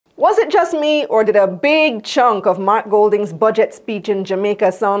Was it just me, or did a big chunk of Mark Golding's budget speech in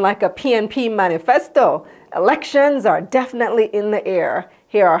Jamaica sound like a PNP manifesto? Elections are definitely in the air.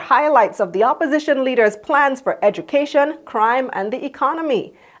 Here are highlights of the opposition leader's plans for education, crime, and the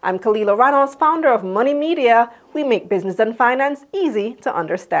economy. I'm Kalilah, Reynolds, founder of Money Media. We make business and finance easy to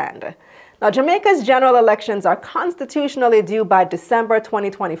understand. Now, Jamaica's general elections are constitutionally due by December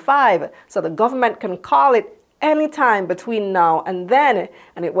 2025, so the government can call it anytime between now and then.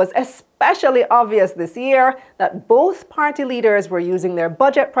 And it was especially obvious this year that both party leaders were using their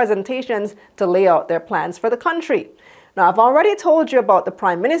budget presentations to lay out their plans for the country. Now, I've already told you about the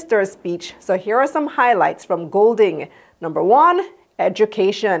Prime Minister's speech, so here are some highlights from Golding. Number one,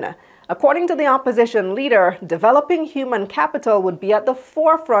 education. According to the opposition leader, developing human capital would be at the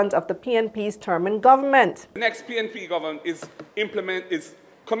forefront of the PNP's term in government. The next PNP government is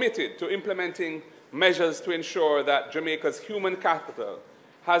committed to implementing measures to ensure that Jamaica's human capital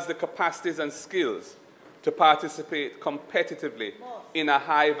has the capacities and skills to participate competitively in a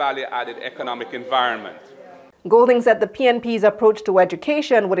high value-added economic environment. Golding said the PNP's approach to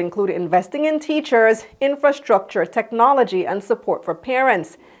education would include investing in teachers, infrastructure, technology, and support for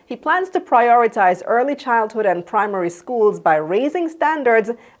parents. He plans to prioritize early childhood and primary schools by raising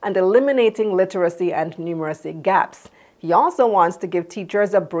standards and eliminating literacy and numeracy gaps. He also wants to give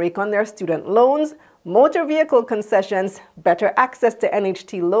teachers a break on their student loans, motor vehicle concessions, better access to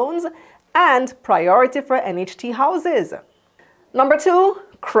NHT loans, and priority for NHT houses. Number two,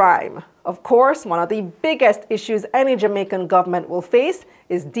 crime. Of course, one of the biggest issues any Jamaican government will face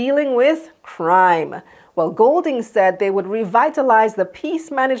is dealing with crime. Well, Golding said they would revitalize the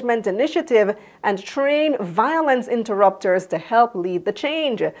Peace Management Initiative and train violence interrupters to help lead the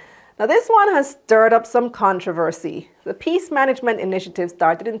change. Now, this one has stirred up some controversy. The Peace Management Initiative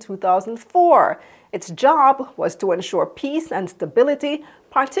started in 2004. Its job was to ensure peace and stability,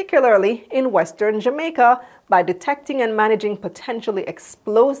 particularly in Western Jamaica, by detecting and managing potentially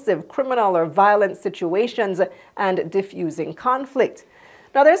explosive criminal or violent situations and diffusing conflict.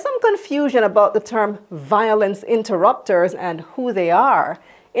 Now, there's some confusion about the term violence interrupters and who they are.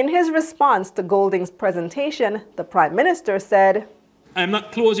 In his response to Golding's presentation, the Prime Minister said, I'm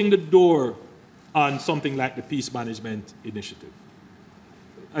not closing the door on something like the Peace Management Initiative.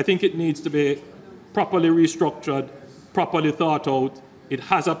 I think it needs to be properly restructured, properly thought out. It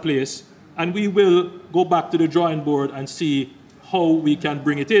has a place, and we will go back to the drawing board and see how we can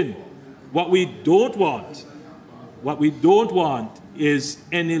bring it in. What we don't want is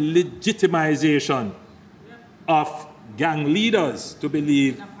any legitimization of gang leaders to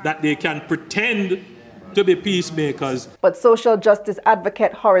believe that they can pretend to be peacemakers. But social justice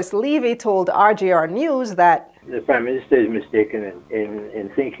advocate Horace Levy told RJR News that the Prime Minister is mistaken in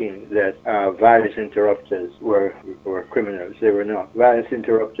thinking that violence interrupters were criminals. They were not. Violence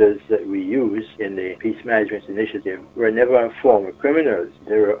interrupters that we use in the Peace Management Initiative were never a form of criminals.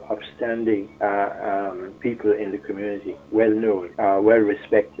 They were upstanding people in the community, well known, well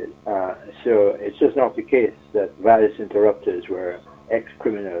respected. So it's just not the case that violence interrupters were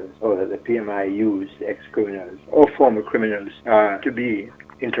ex-criminals, or that the PMI used ex-criminals or former criminals to be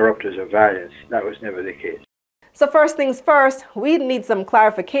interrupters of violence. That was never the case. So first things first, we need some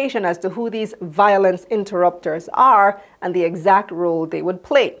clarification as to who these violence interrupters are and the exact role they would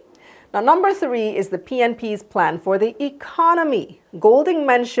play. Now, number three is the PNP's plan for the economy. Golding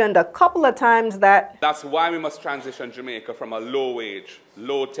mentioned a couple of times that that's why we must transition Jamaica from a low-wage,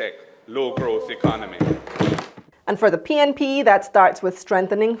 low-tech, low-growth economy. And for the PNP, that starts with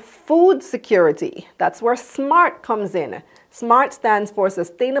strengthening food security. That's where SMART comes in. SMART stands for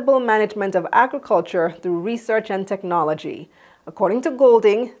Sustainable Management of Agriculture through Research and Technology. According to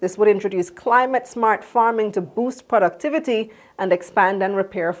Golding, this would introduce climate-smart farming to boost productivity and expand and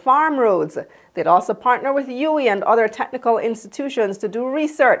repair farm roads. They'd also partner with UWI and other technical institutions to do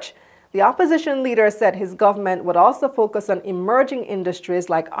research. The opposition leader said his government would also focus on emerging industries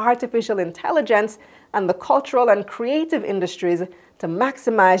like artificial intelligence and the cultural and creative industries to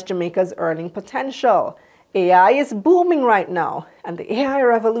maximize Jamaica's earning potential. AI is booming right now, and the AI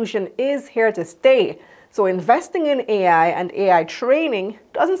revolution is here to stay. So investing in AI and AI training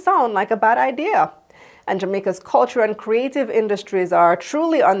doesn't sound like a bad idea. And Jamaica's culture and creative industries are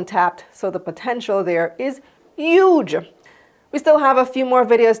truly untapped, so the potential there is huge. We still have a few more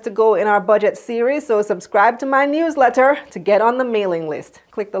videos to go in our budget series, so subscribe to my newsletter to get on the mailing list.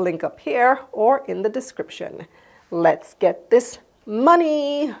 Click the link up here or in the description. Let's get this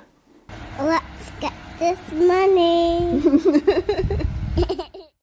money. Let's get this money.